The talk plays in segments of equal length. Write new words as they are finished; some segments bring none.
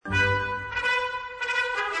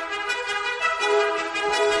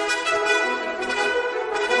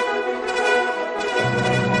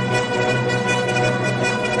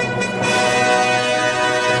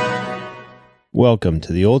Welcome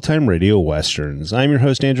to the Old Time Radio Westerns. I'm your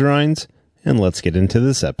host, Andrew Rhines, and let's get into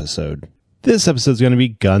this episode. This episode is going to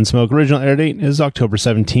be Gunsmoke. Original air date is October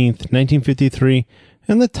 17th, 1953,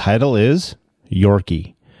 and the title is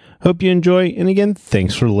Yorky. Hope you enjoy, and again,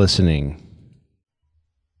 thanks for listening.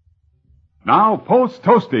 Now, Post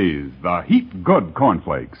Toasties, the heap good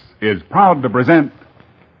cornflakes, is proud to present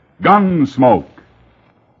Gunsmoke.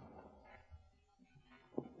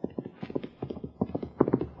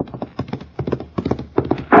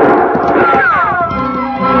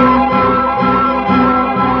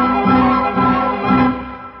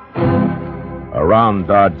 Around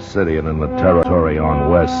Dodge City and in the territory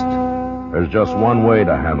on west, there's just one way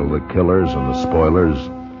to handle the killers and the spoilers,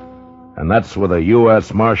 and that's with a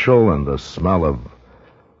U.S. Marshal and the smell of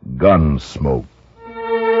gun smoke.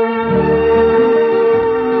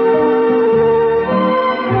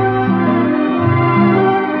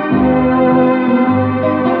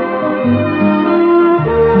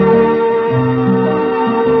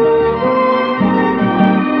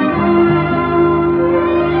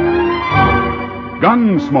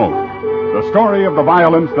 Gunsmoke, the story of the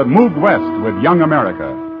violence that moved west with young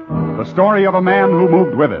America. The story of a man who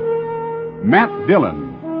moved with it. Matt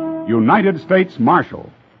Dillon, United States Marshal.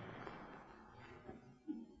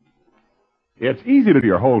 It's easy to do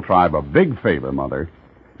your whole tribe a big favor, Mother.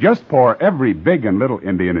 Just pour every big and little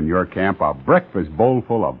Indian in your camp a breakfast bowl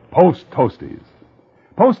full of Post Toasties.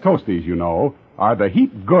 Post Toasties, you know, are the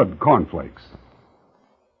heap good cornflakes.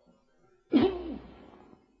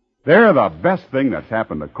 They're the best thing that's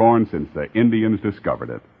happened to corn since the Indians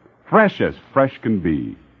discovered it. Fresh as fresh can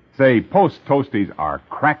be. Say, Post Toasties are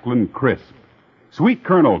crackling crisp. Sweet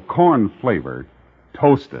kernel corn flavor,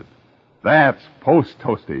 toasted. That's Post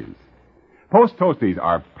Toasties. Post Toasties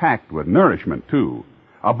are packed with nourishment, too.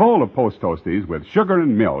 A bowl of Post Toasties with sugar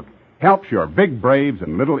and milk helps your big braves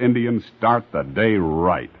and little Indians start the day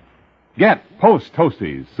right. Get Post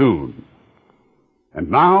Toasties soon.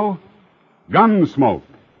 And now, Gunsmoke,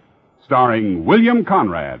 starring William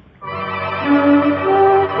Conrad.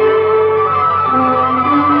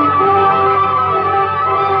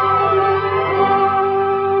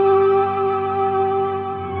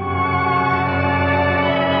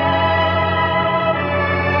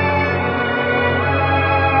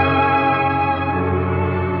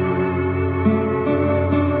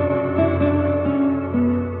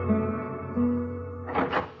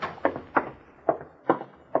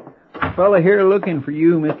 Fella here looking for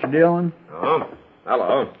you, Mr. Dillon. Oh,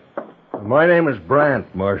 hello. My name is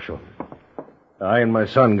Brandt, Marshal. I and my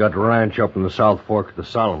son got a ranch up in the South Fork of the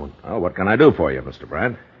Solomon. Oh, what can I do for you, Mr.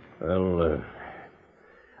 Brandt? Well,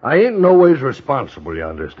 I ain't no ways responsible, you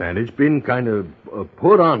understand. It's been kind of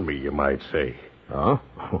put on me, you might say. Oh?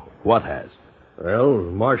 What has? Well,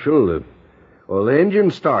 Marshal, the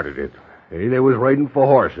Indians started it. They was riding for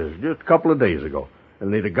horses just a couple of days ago.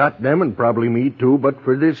 And they'd have got them and probably me, too, but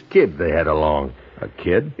for this kid they had along. A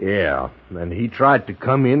kid? Yeah, and he tried to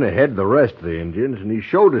come in ahead of the rest of the Indians, and he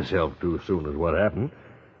showed himself too soon as what happened.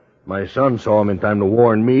 My son saw him in time to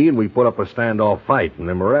warn me, and we put up a standoff fight, and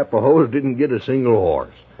them Arapahoes didn't get a single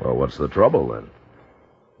horse. Well, what's the trouble, then?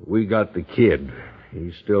 We got the kid.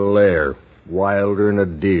 He's still there, wilder than a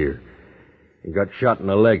deer. He got shot in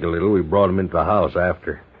the leg a little. We brought him into the house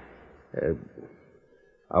after.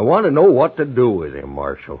 I want to know what to do with him,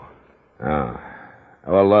 Marshal. Oh.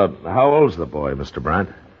 Well, how old's the boy, Mr. Brandt?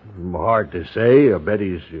 Hard to say. I bet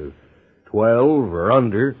he's 12 or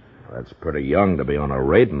under. That's pretty young to be on a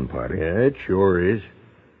raiding party. Yeah, it sure is.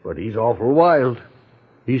 But he's awful wild.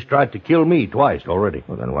 He's tried to kill me twice already.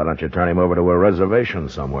 Well, then why don't you turn him over to a reservation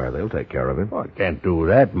somewhere? They'll take care of him. Well, I can't do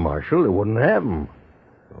that, Marshal. They wouldn't have him.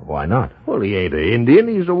 Why not? Well, he ain't an Indian.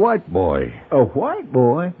 He's a white boy. A white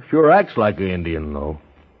boy? Sure acts like an Indian, though.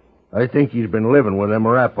 I think he's been living with them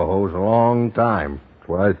Arapahoes a long time. That's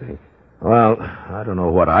what I think. Well, I don't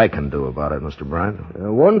know what I can do about it, Mr. Brandt.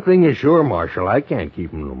 One thing is sure, Marshal, I can't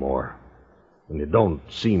keep him no more. And it don't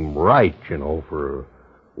seem right, for a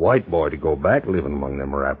white boy to go back living among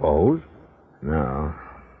them Arapahoes. No.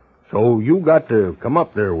 So you got to come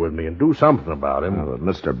up there with me and do something about him. But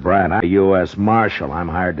Mr. Brandt, I'm a U.S. Marshal. I'm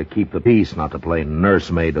hired to keep the peace, not to play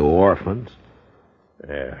nursemaid to orphans.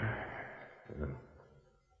 Yeah.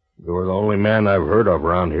 You're the only man I've heard of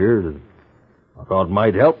around here that I thought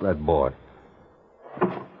might help that boy.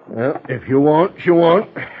 Well, if you want, you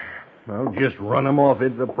want. I'll just run him off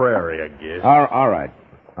into the prairie, I guess. All right.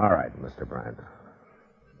 All right, Mr. Brandt.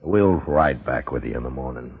 We'll ride back with you in the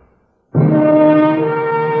morning.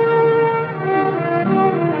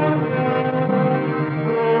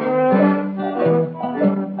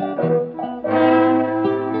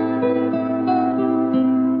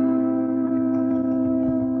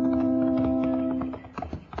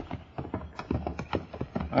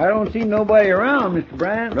 I don't see nobody around, Mr.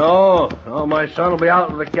 Bryant. No, my son will be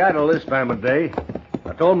out with the cattle this time of day.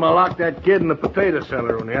 I told him I locked that kid in the potato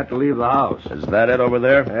cellar when he had to leave the house. Is that it over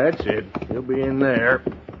there? That's it. He'll be in there.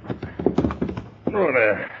 Oh,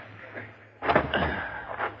 there.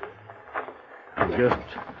 Just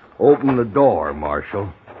open the door,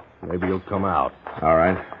 Marshal. Maybe he'll come out. All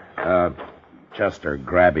right. Chester,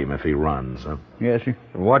 grab him if he runs, huh? Yes, sir.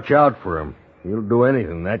 And watch out for him. He'll do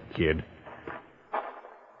anything, that kid.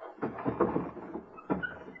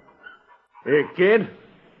 Here, kid.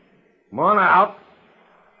 Come on out.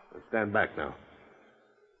 Stand back now.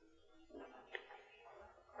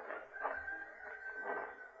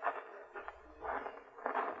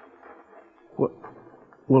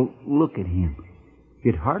 Well, look at him.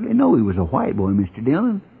 You'd hardly know he was a white boy, Mr.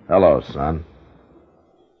 Dillon. Hello, son.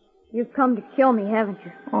 You've come to kill me, haven't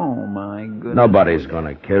you? Oh, my goodness. Nobody's going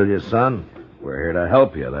to kill you, son. We're here to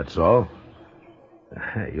help you, that's all.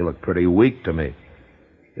 You look pretty weak to me.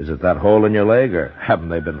 Is it that hole in your leg, or haven't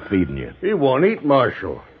they been feeding you? He won't eat,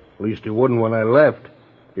 Marshal. At least he wouldn't when I left.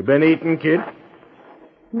 You been eating, kid?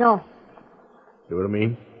 No. See what I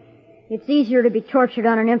mean? It's easier to be tortured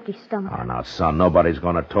on an empty stomach. Oh, now, son, nobody's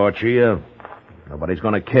going to torture you. Nobody's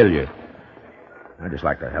going to kill you. I'd just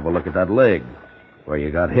like to have a look at that leg, where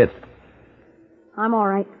you got hit. I'm all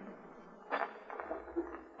right.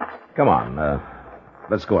 Come on,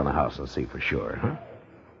 let's go in the house and see for sure, huh?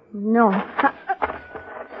 No.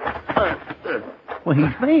 Well,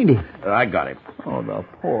 he's fainted. I got him. Oh, the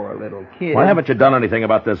poor little kid. Why haven't you done anything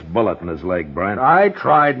about this bullet in his leg, Bryant? I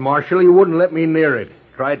tried, Marshal. He wouldn't let me near it.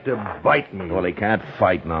 Tried to bite me. Well, he can't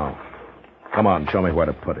fight now. Come on, show me where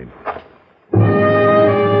to put him.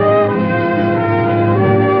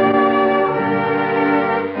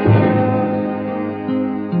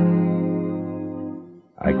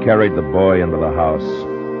 I carried the boy into the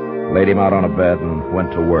house, laid him out on a bed, and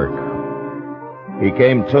went to work. He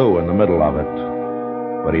came to in the middle of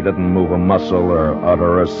it, but he didn't move a muscle or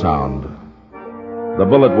utter a sound. The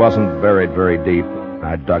bullet wasn't buried very deep.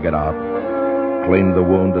 I dug it out, cleaned the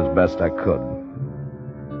wound as best I could.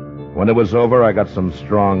 When it was over, I got some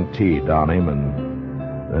strong tea down him,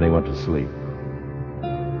 and then he went to sleep.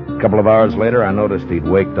 A couple of hours later, I noticed he'd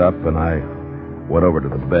waked up, and I went over to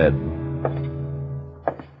the bed.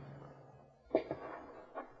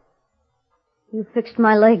 You fixed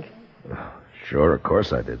my leg. Sure, of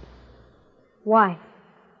course I did. Why?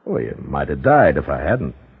 Well, you might have died if I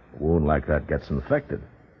hadn't. A wound like that gets infected.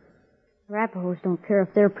 Arapahoes don't care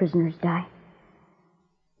if their prisoners die.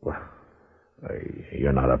 Well,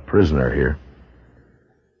 you're not a prisoner here.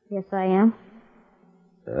 Yes, I am.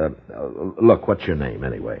 Look, what's your name,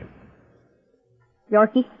 anyway?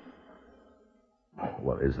 Yorky?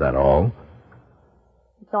 Well, is that all?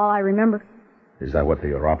 That's all I remember. Is that what the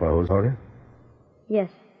Arapahoes told you? Yes.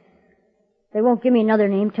 They won't give me another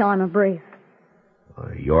name till I'm a brave.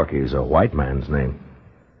 Yorky's a white man's name.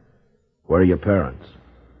 Where are your parents?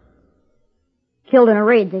 Killed in a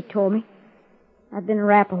raid, they told me. I've been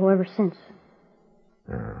Arapaho ever since.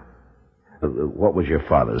 What was your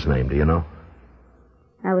father's name, do you know?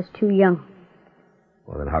 I was too young.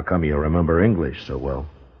 Well, then how come you remember English so well?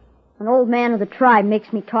 An old man of the tribe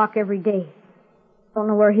makes me talk every day. Don't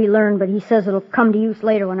know where he learned, but he says it'll come to use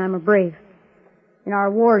later when I'm a brave. In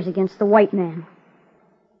our wars against the white man.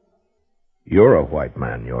 You're a white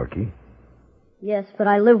man, Yorky. Yes, but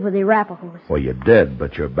I live with the Arapahoes. Well, you did,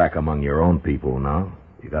 but you're back among your own people now.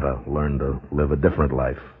 You gotta learn to live a different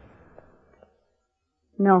life.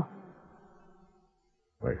 No.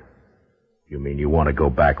 Wait, you mean you want to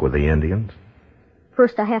go back with the Indians?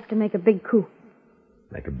 First, I have to make a big coup.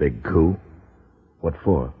 Make a big coup? What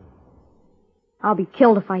for? I'll be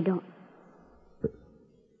killed if I don't.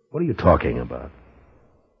 What are you talking about?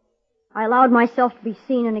 I allowed myself to be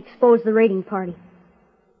seen and expose the raiding party.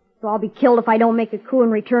 So I'll be killed if I don't make a coup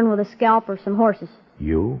and return with a scalp or some horses.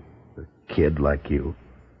 You? A kid like you?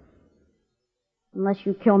 Unless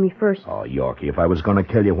you kill me first. Oh, Yorky, if I was going to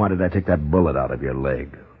kill you, why did I take that bullet out of your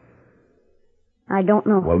leg? I don't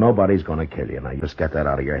know. Well, nobody's going to kill you. Now, you just get that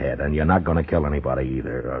out of your head. And you're not going to kill anybody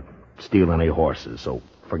either, or steal any horses, so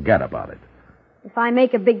forget about it. If I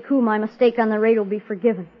make a big coup, my mistake on the raid will be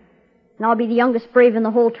forgiven. And I'll be the youngest brave in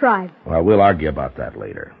the whole tribe. Well, we'll argue about that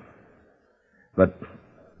later. But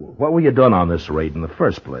what were you doing on this raid in the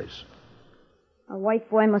first place? A white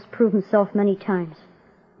boy must prove himself many times.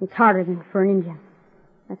 It's harder than for an Indian.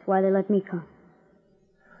 That's why they let me come.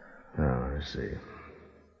 Oh, I see.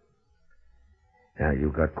 Yeah,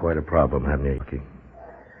 you've got quite a problem, haven't you, Yorky?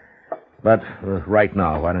 But right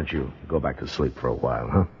now, why don't you go back to sleep for a while,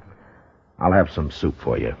 huh? I'll have some soup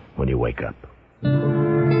for you when you wake up.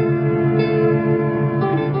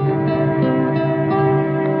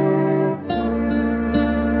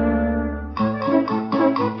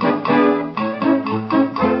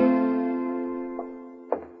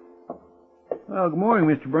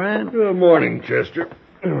 morning, Mr. Bryant. Good morning, Chester.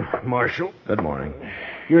 Marshal. Good morning.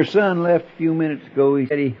 Your son left a few minutes ago. He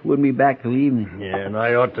said he wouldn't be back till evening. Yeah, and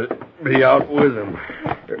I ought to be out with him.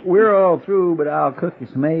 We're all through, but I'll cook you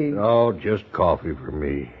some eggs. Oh, just coffee for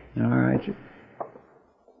me. All right, sir.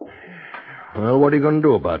 Well, what are you going to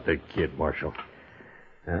do about that kid, Marshal?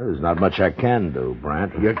 Well, there's not much I can do,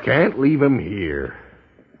 Brant. You can't leave him here.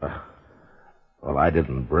 Well, I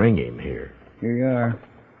didn't bring him here. Here you are.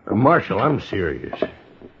 Marshal, I'm serious.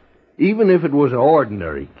 Even if it was an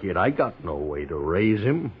ordinary kid, I got no way to raise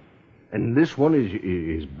him. And this one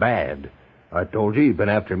is bad. I told you, he's been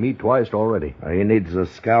after me twice already. He needs a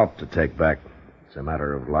scalp to take back. It's a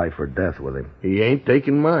matter of life or death with him. He ain't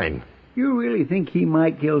taking mine. You really think he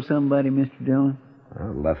might kill somebody, Mr. Dillon?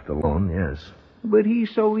 Well, left alone, yes. But he's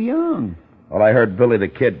so young. Well, I heard Billy the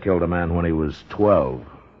Kid killed a man when he was 12.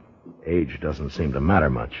 Age doesn't seem to matter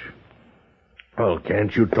much. Well,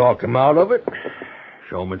 can't you talk him out of it?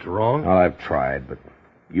 Show him it's wrong? Well, I've tried, but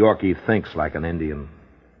Yorky thinks like an Indian.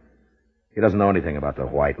 He doesn't know anything about the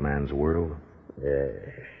white man's world.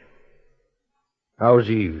 How's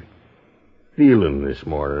he feeling this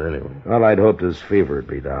morning, anyway? Well, I'd hoped his fever would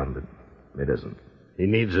be down, but it isn't. He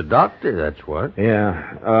needs a doctor, that's what.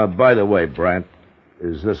 Yeah. By the way, Brant,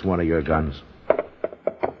 is this one of your guns?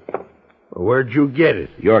 Where'd you get it?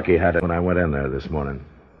 Yorky had it when I went in there this morning,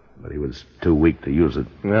 but he was too weak to use it.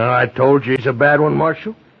 Well, I told you he's a bad one,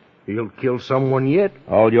 Marshal. He'll kill someone yet.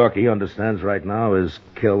 All Yorky understands right now is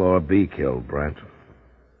kill or be killed, Brant.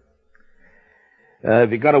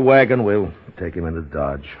 If you got a wagon, we'll take him into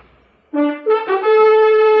Dodge.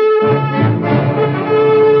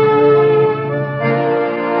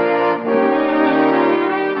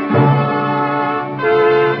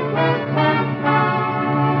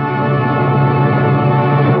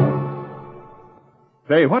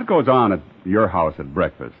 Say, what goes on at your house at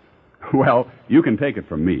breakfast? Well, you can take it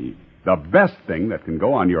from me. The best thing that can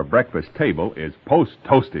go on your breakfast table is Post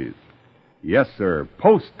Toasties. Yes, sir,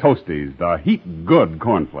 Post Toasties, the heat good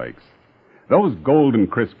cornflakes. Those golden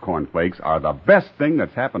crisp cornflakes are the best thing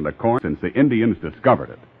that's happened to corn since the Indians discovered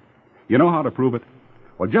it. You know how to prove it?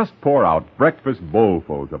 Well, just pour out breakfast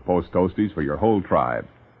bowlfuls of Post Toasties for your whole tribe.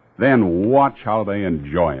 Then watch how they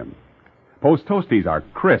enjoy 'em. Post Toasties are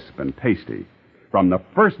crisp and tasty. From the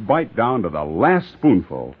first bite down to the last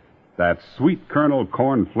spoonful, that sweet kernel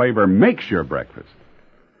corn flavor makes your breakfast.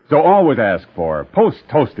 So always ask for Post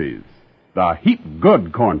Toasties, the heat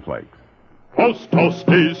good cornflakes. Post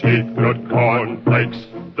Toasties, heat good cornflakes.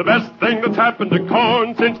 The best thing that's happened to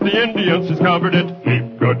corn since the Indians discovered it.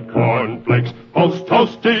 Heat good cornflakes. Post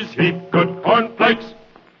Toasties, heat good cornflakes.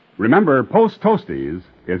 Remember, Post Toasties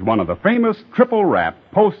is one of the famous triple wrap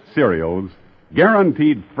Post cereals,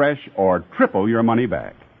 guaranteed fresh or triple your money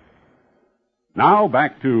back. Now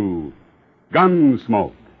back to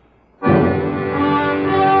Gunsmoke.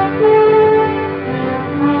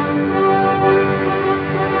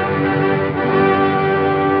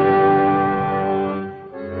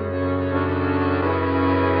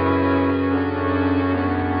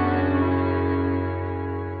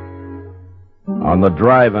 On the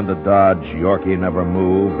drive into Dodge, Yorky never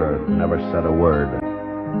moved or never said a word.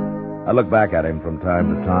 I looked back at him from time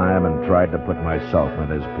to time and tried to put myself in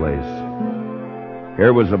his place.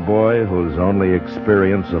 Here was a boy whose only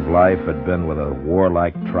experience of life had been with a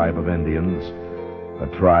warlike tribe of Indians, a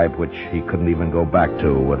tribe which he couldn't even go back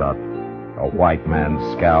to without a white man's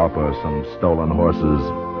scalp or some stolen horses.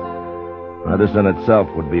 Now, this in itself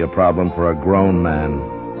would be a problem for a grown man.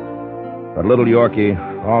 But little Yorky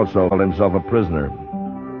also held himself a prisoner,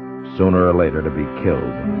 sooner or later to be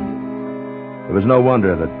killed. It was no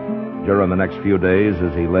wonder that during the next few days,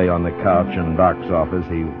 as he lay on the couch in Doc's office,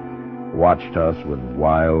 he watched us with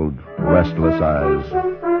wild, restless eyes.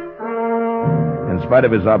 In spite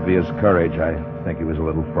of his obvious courage, I think he was a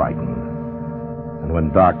little frightened. And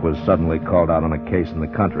when Doc was suddenly called out on a case in the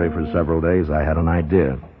country for several days, I had an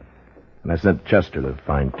idea. And I sent Chester to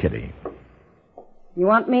find Kitty. You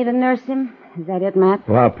want me to nurse him? Is that it, Matt?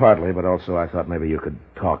 Well, partly, but also I thought maybe you could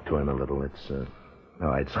talk to him a little.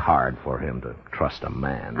 It's hard for him to trust a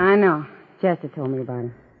man. I know. Chester told me about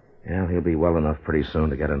him. Yeah, he'll be well enough pretty soon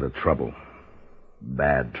to get into trouble.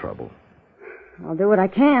 Bad trouble. I'll do what I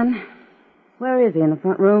can. Where is he, in the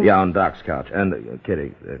front room? Yeah, on Doc's couch. And,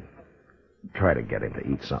 Kitty, try to get him to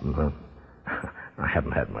eat something, huh? I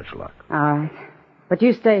haven't had much luck. All right. But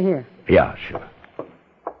you stay here. Yeah, sure.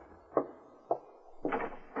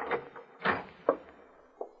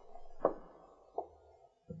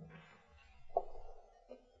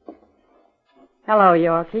 Hello,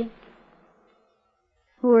 Yorky.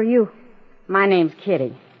 Who are you? My name's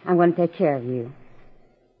Kitty. I'm going to take care of you.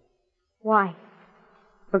 Why?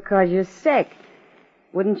 Because you're sick.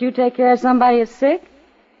 Wouldn't you take care of somebody who's sick?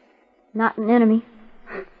 Not an enemy.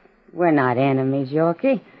 We're not enemies,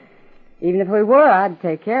 Yorky. Even if we were, I'd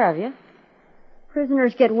take care of you.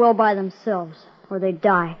 Prisoners get well by themselves, or they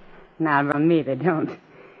die. Not from me, they don't.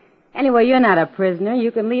 Anyway, you're not a prisoner.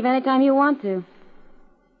 You can leave any time you want to.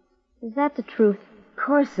 Is that the truth? Of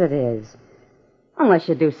course it is. Unless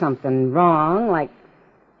you do something wrong, like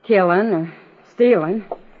killing or stealing.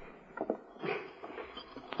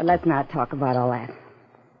 But let's not talk about all that.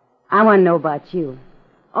 I want to know about you.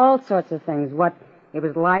 All sorts of things. What it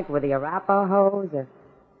was like with the Arapahoes, or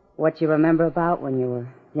what you remember about when you were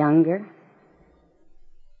younger.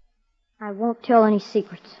 I won't tell any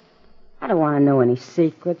secrets. I don't want to know any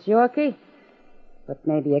secrets, Yorky. But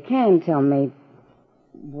maybe you can tell me.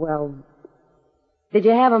 Well, did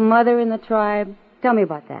you have a mother in the tribe? Tell me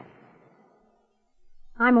about that.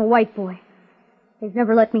 I'm a white boy. They've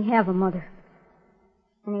never let me have a mother.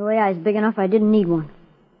 Anyway, I was big enough I didn't need one.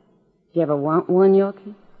 Did you ever want one,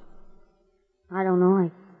 Yorky? I don't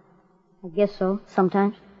know. I guess so,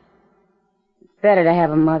 sometimes. It's better to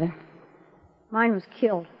have a mother. Mine was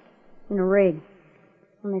killed in a raid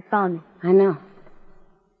when they found me. I know.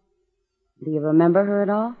 Do you remember her at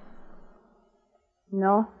all?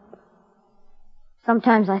 No.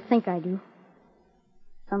 Sometimes I think I do.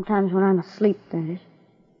 Sometimes when I'm asleep, that is.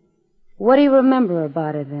 What do you remember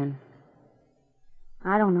about her then?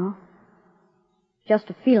 I don't know. Just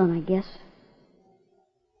a feeling, I guess.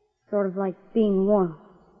 Sort of like being warm.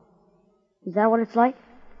 Is that what it's like?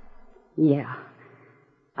 Yeah.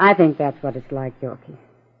 I think that's what it's like, Yorky.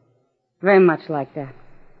 Very much like that.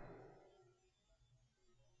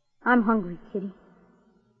 I'm hungry, Kitty.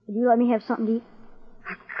 Would you let me have something to eat?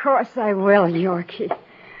 Of course I will, Yorky.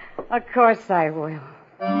 Of course I will.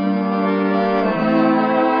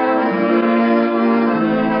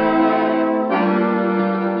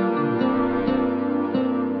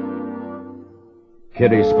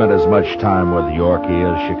 Kitty spent as much time with Yorky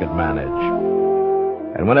as she could manage.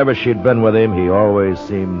 And whenever she'd been with him, he always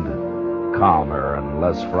seemed calmer and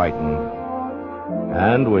less frightened.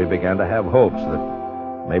 And we began to have hopes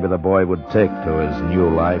that maybe the boy would take to his new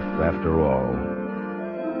life after all.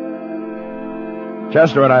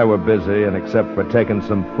 Chester and I were busy, and except for taking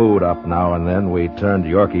some food up now and then, we turned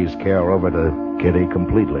Yorky's care over to Kitty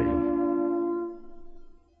completely.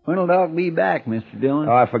 When'll Doc be back, Mr. Dillon?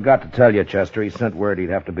 Oh, I forgot to tell you, Chester. He sent word he'd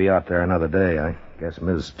have to be out there another day. I guess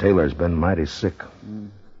Miss Taylor's been mighty sick.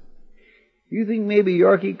 You think maybe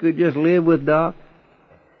Yorky could just live with Doc?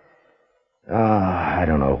 I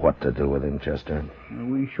don't know what to do with him, Chester.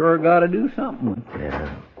 We sure got to do something with him.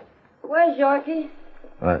 Yeah. Where's Yorky?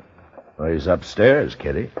 Well, he's upstairs,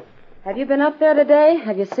 Kitty. Have you been up there today?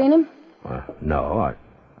 Have you seen him? No,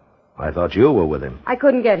 I thought you were with him. I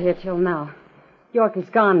couldn't get here till now. Yorky's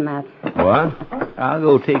gone, Matt. What? I'll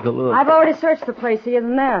go take a look. I've already searched the place. He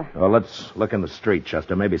isn't there. Well, let's look in the street,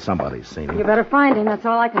 Chester. Maybe somebody's seen him. You better find him. That's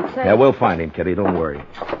all I can say. Yeah, we'll find him, Kitty. Don't worry.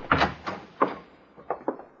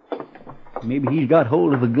 Maybe he's got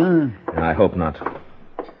hold of a gun. I hope not.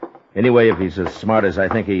 Anyway, if he's as smart as I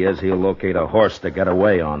think he is, he'll locate a horse to get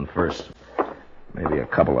away on first. Maybe a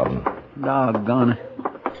couple of them. Doggone it.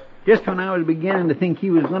 Just when I was beginning to think he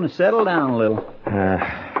was going to settle down a little.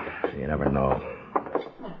 You never know.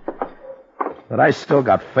 But I still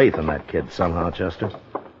got faith in that kid somehow, Chester.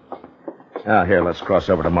 Here, let's cross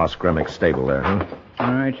over to Moss Grimmick's stable there, huh?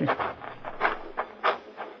 All right, sir.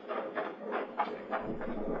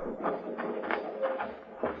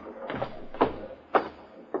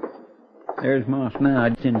 There's Moss now.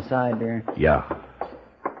 It's inside there. Yeah.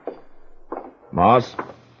 Moss?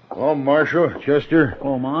 Oh, Marshal, Chester.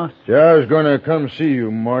 Oh, Moss? Yeah, I was going to come see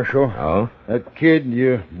you, Marshal. Oh? That kid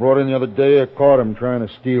you brought in the other day, I caught him trying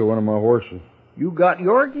to steal one of my horses. You got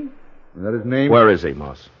Yorky? Is that his name? Where is he,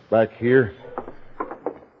 Moss? Back here.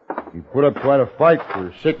 He put up quite a fight for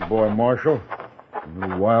a sick boy, Marshal. A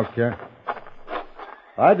little wildcat.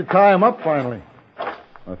 I had to tie him up finally.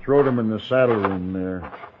 I throwed him in the saddle room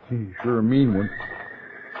there. He's sure a mean one.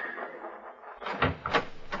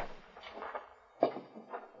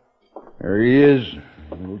 There he is.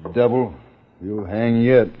 Little devil. He'll hang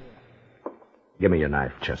yet. Give me your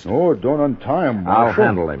knife, Chester. Oh, don't untie him, I'll Marshal.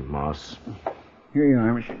 handle him, Moss. Here you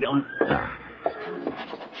are, Mr. Dillon.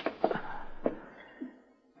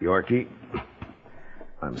 Yorky,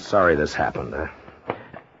 I'm sorry this happened.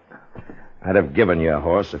 I'd have given you a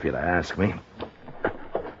horse if you'd have asked me.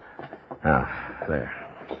 There.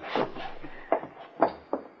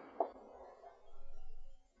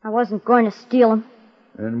 I wasn't going to steal him.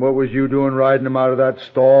 And what was you doing riding him out of that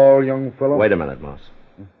stall, young fellow? Wait a minute, Moss.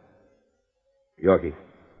 Yorky,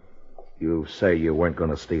 You say you weren't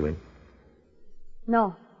going to steal him?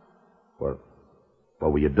 No. What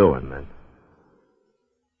were you doing then?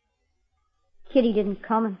 Kitty didn't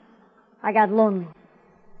come, and I got lonely.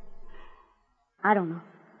 I don't know.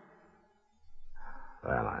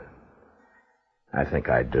 Well, I think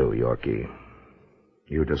I do, Yorky.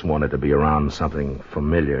 You just wanted to be around something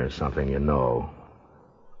familiar, something you know.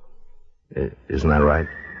 Isn't that right?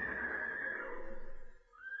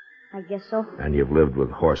 I guess so. And you've lived with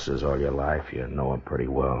horses all your life. You know them pretty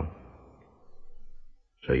well.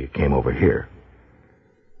 So you came over here.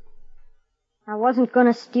 I wasn't going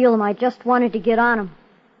to steal them. I just wanted to get on them.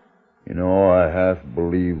 You know, I half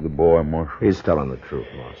believe the boy, Marshal. He's telling the truth,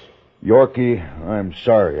 Moss. Yorky, I'm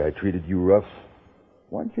sorry I treated you rough.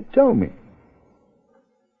 Why didn't you tell me?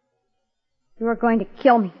 You were going to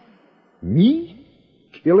kill me. Me?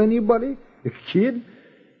 Kill anybody? A kid?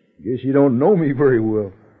 Guess you don't know me very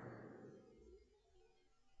well.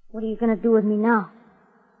 What are you going to do with me now?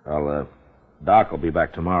 Well, Doc will be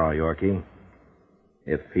back tomorrow, Yorky.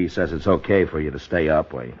 If he says it's okay for you to stay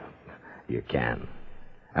up, well, you can.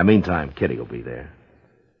 Meantime, Kitty will be there.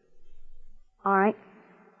 All right.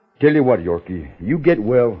 Tell you what, Yorky, you get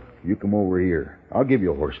well, you come over here. I'll give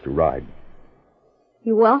you a horse to ride.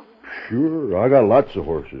 You will? Sure, I got lots of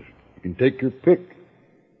horses. You can take your pick.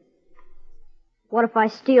 What if I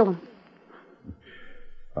steal them?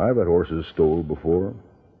 I've had horses stole before.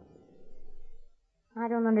 I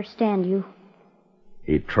don't understand you.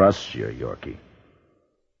 He trusts you, Yorky.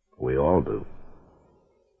 We all do.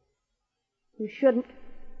 You shouldn't.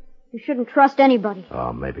 You shouldn't trust anybody.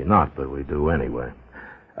 Oh, maybe not, but we do anyway.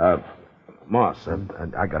 Moss,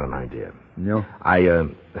 I got an idea. No? I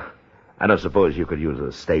don't suppose you could use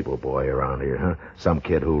a stable boy around here, huh? Some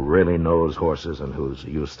kid who really knows horses and who's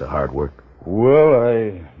used to hard work. Well,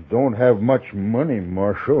 I don't have much money,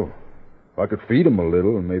 Marshal. If I could feed him a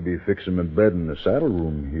little and maybe fix him in bed in the saddle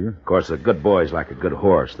room here. Of course, a good boy's like a good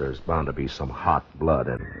horse. There's bound to be some hot blood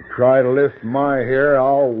in him. Try to lift my hair,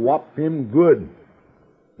 I'll whop him good.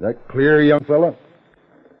 Is that clear, young fella?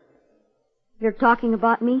 You're talking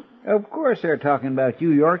about me? Of course they're talking about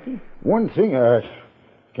you, Yorky. One thing, I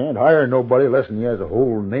can't hire nobody less than he has a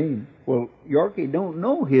whole name. Well, Yorky don't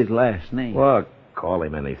know his last name. Well, call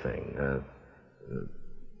him anything.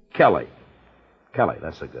 Kelly. Kelly,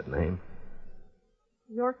 that's a good name.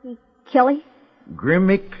 Yorky Kelly?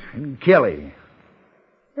 Grimmick and Kelly.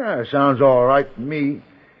 Yeah, sounds all right to me.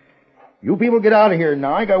 You people get out of here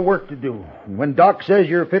now. I got work to do. And when Doc says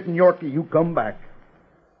you're fitting Yorky, you come back.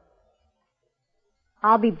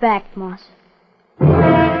 I'll be back, Moss.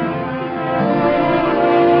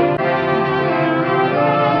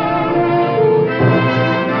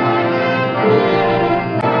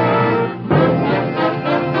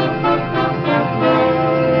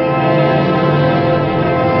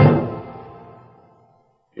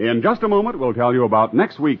 In just a moment, we'll tell you about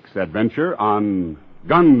next week's adventure on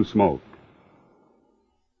Gunsmoke.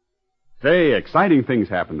 Say, exciting things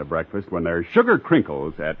happen to breakfast when there's sugar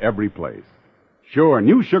crinkles at every place. Sure,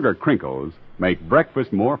 new sugar crinkles make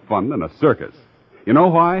breakfast more fun than a circus. You know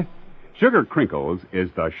why? Sugar crinkles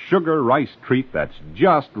is the sugar rice treat that's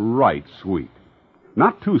just right sweet.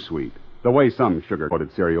 Not too sweet, the way some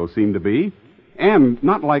sugar-coated cereals seem to be, and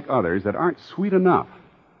not like others that aren't sweet enough.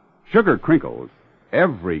 Sugar crinkles,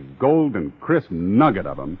 every golden crisp nugget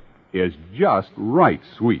of them, is just right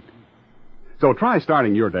sweet. So try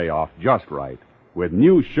starting your day off just right with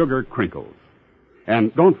new sugar crinkles.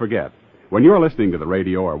 And don't forget, when you're listening to the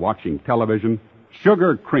radio or watching television,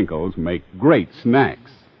 sugar crinkles make great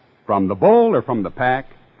snacks. From the bowl or from the pack,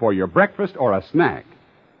 for your breakfast or a snack.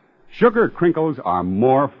 Sugar crinkles are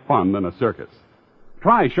more fun than a circus.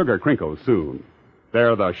 Try sugar crinkles soon.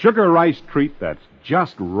 They're the sugar rice treat that's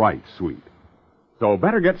just right sweet. So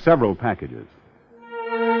better get several packages.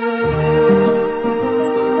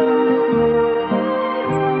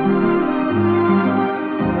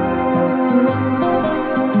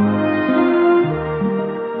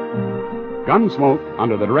 Gunsmoke,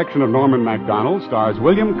 under the direction of Norman MacDonald, stars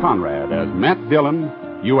William Conrad as Matt Dillon,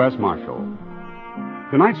 U.S. Marshal.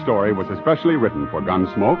 Tonight's story was especially written for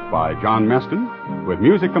Gunsmoke by John Meston, with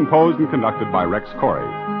music composed and conducted by Rex Corey.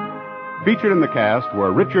 Featured in the cast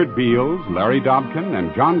were Richard Beals, Larry Dobkin,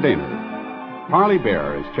 and John Daner. Parley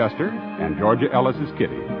Bear is Chester, and Georgia Ellis is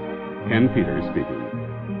Kitty. Ken Peters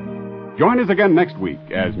speaking. Join us again next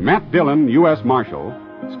week as Matt Dillon, U.S. Marshal,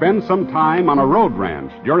 spends some time on a road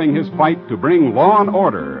ranch during his fight to bring law and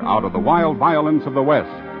order out of the wild violence of the West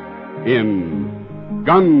in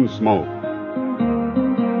Gunsmoke.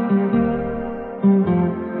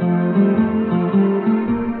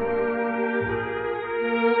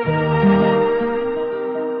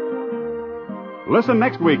 Listen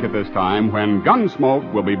next week at this time when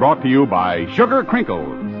Gunsmoke will be brought to you by Sugar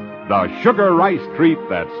Crinkles, the sugar rice treat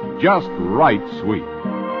that's just right sweet.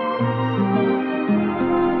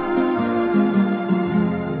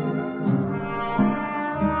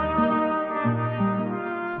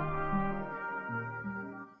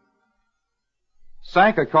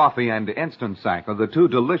 Sanka Coffee and Instant Sanka, the two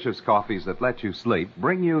delicious coffees that let you sleep,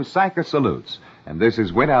 bring you Sanka Salutes. And this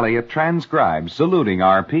is Win Elliott, transcribed, saluting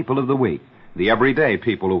our people of the week, the everyday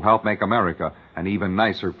people who help make America an even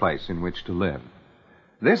nicer place in which to live.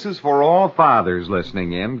 This is for all fathers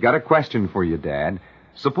listening in. Got a question for you, Dad.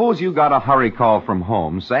 Suppose you got a hurry call from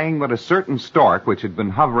home saying that a certain stork, which had been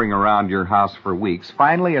hovering around your house for weeks,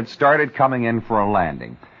 finally had started coming in for a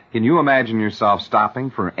landing. Can you imagine yourself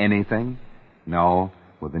stopping for anything? No?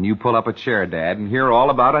 Well, then you pull up a chair, Dad, and hear all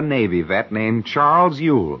about a Navy vet named Charles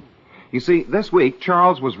Ewell. You see, this week,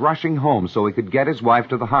 Charles was rushing home so he could get his wife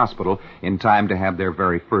to the hospital in time to have their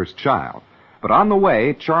very first child. But on the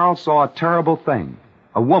way, Charles saw a terrible thing.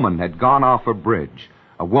 A woman had gone off a bridge.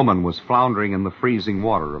 A woman was floundering in the freezing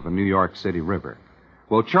water of a New York City river.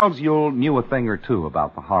 Well, Charles Ewell knew a thing or two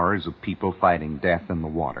about the horrors of people fighting death in the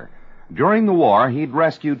water. During the war, he'd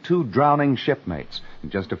rescued 2 drowning shipmates.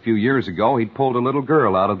 And just a few years ago, he'd pulled a little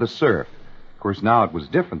girl out of the surf. Of course, now it was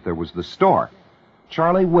different. There was the stork.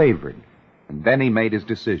 Charlie wavered, and then he made his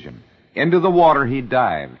decision. Into the water he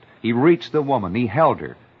dived. He reached the woman. He held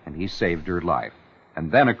her, and he saved her life. And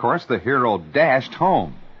then, of course, the hero dashed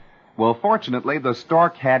home. Well, fortunately, the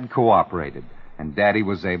stork had cooperated, and Daddy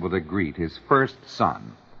was able to greet his first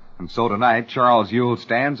son. And so tonight, Charles Ewell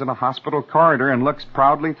stands in a hospital corridor and looks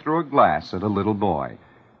proudly through a glass at a little boy.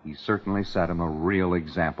 He certainly set him a real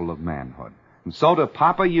example of manhood. And so to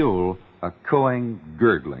Papa Ewell, a cooing,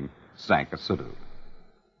 gurgling Sanka salute.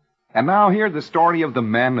 And now hear the story of the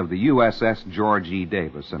men of the USS George E.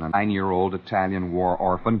 Davis and a 9-year-old Italian war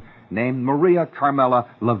orphan named Maria Carmela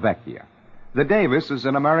Lavecchia. The Davis is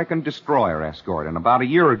an American destroyer escort, and about a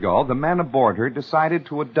year ago, the men aboard her decided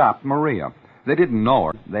to adopt Maria. They didn't know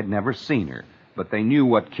her. They'd never seen her. But they knew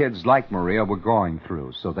what kids like Maria were going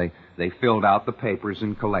through, so they filled out the papers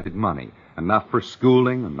and collected money. Enough for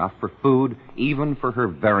schooling, enough for food, even for her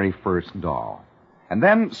very first doll. And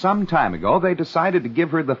then, some time ago, they decided to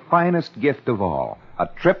give her the finest gift of all, a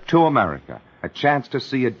trip to America, a chance to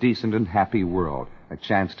see a decent and happy world, a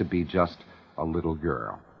chance to be just a little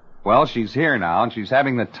girl. Well, she's here now, and she's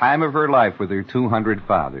having the time of her life with her 200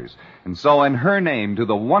 fathers. And so, in her name, to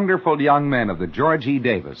the wonderful young men of the George E.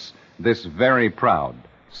 Davis, this very proud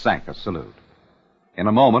Sanka salute. In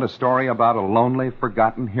a moment, a story about a lonely,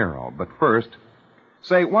 forgotten hero. But first,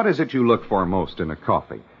 say, what is it you look for most in a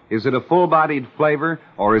coffee? Is it a full-bodied flavor,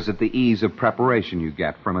 or is it the ease of preparation you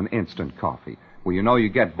get from an instant coffee? Well, you know you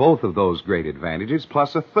get both of those great advantages,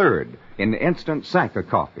 plus a third in Instant Sanka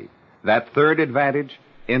coffee. That third advantage,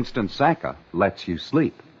 Instant Sanka, lets you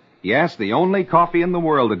sleep. Yes, the only coffee in the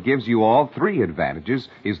world that gives you all 3 advantages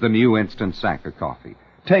is the new Instant Sanka coffee.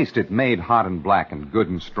 Taste it made hot and black and good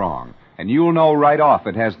and strong, and you'll know right off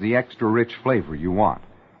it has the extra rich flavor you want.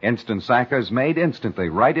 Instant Sanka is made instantly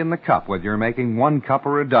right in the cup, whether you're making 1 cup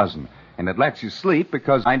or a dozen, and it lets you sleep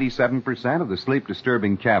because 97% of the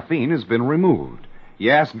sleep-disturbing caffeine has been removed.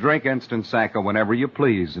 Yes, drink Instant Sanka whenever you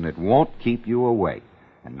please, and it won't keep you awake.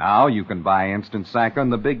 And now you can buy Instant Sanka in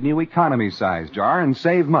the big new economy size jar and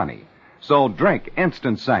save money. So drink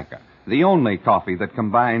Instant Sanka, the only coffee that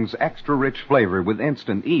combines extra rich flavor with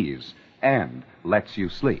instant ease and lets you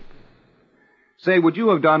sleep. Say, would you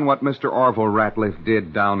have done what Mr. Orville Ratliff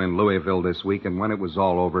did down in Louisville this week, and when it was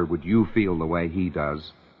all over, would you feel the way he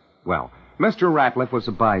does? Well, Mr. Ratliff was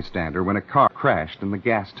a bystander when a car crashed and the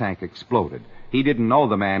gas tank exploded. He didn't know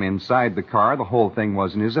the man inside the car. The whole thing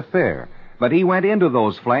wasn't his affair. But he went into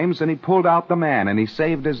those flames and he pulled out the man and he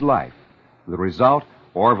saved his life. The result,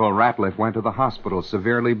 Orville Ratliff went to the hospital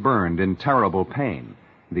severely burned in terrible pain.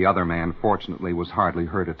 The other man, fortunately, was hardly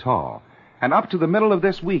hurt at all. And up to the middle of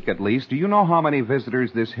this week, at least, do you know how many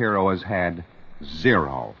visitors this hero has had?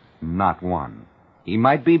 0. Not 1. He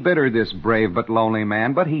might be bitter, this brave but lonely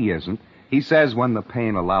man, but he isn't. He says when the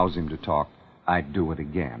pain allows him to talk, I'd do it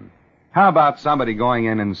again. How about somebody going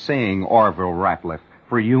in and singing Orville Ratliff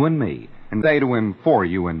for you and me, and say to him, for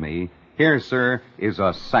you and me, here, sir, is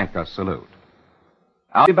a Sanka salute.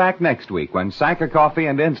 I'll be back next week when Sanka Coffee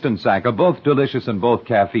and Instant Sanka, both delicious and both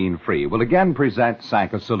caffeine-free, will again present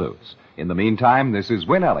Sanka salutes. In the meantime, this is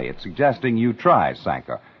Win Elliott suggesting you try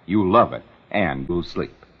Sanka. You'll love it, and you'll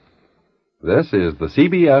sleep. This is the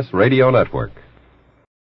CBS Radio Network.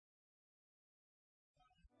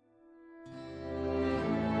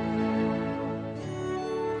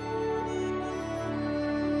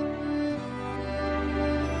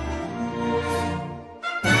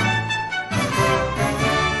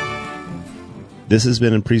 This has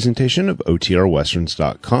been a presentation of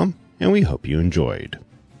OTRWesterns.com, and we hope you enjoyed.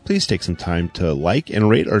 Please take some time to like and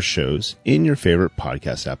rate our shows in your favorite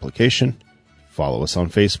podcast application. Follow us on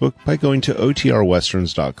Facebook by going to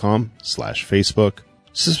OTRWesterns.com/Facebook.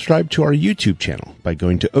 Subscribe to our YouTube channel by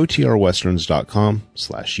going to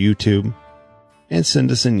OTRWesterns.com/YouTube. And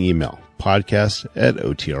send us an email,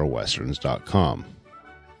 podcast@OTRWesterns.com.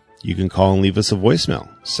 You can call and leave us a voicemail,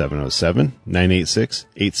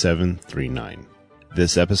 707-986-8739.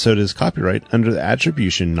 This episode is copyright under the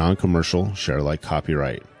Attribution Non-Commercial Share Alike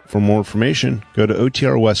Copyright. For more information, go to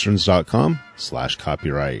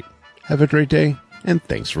OTRWesterns.com/copyright. Have a great day, and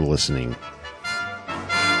thanks for listening.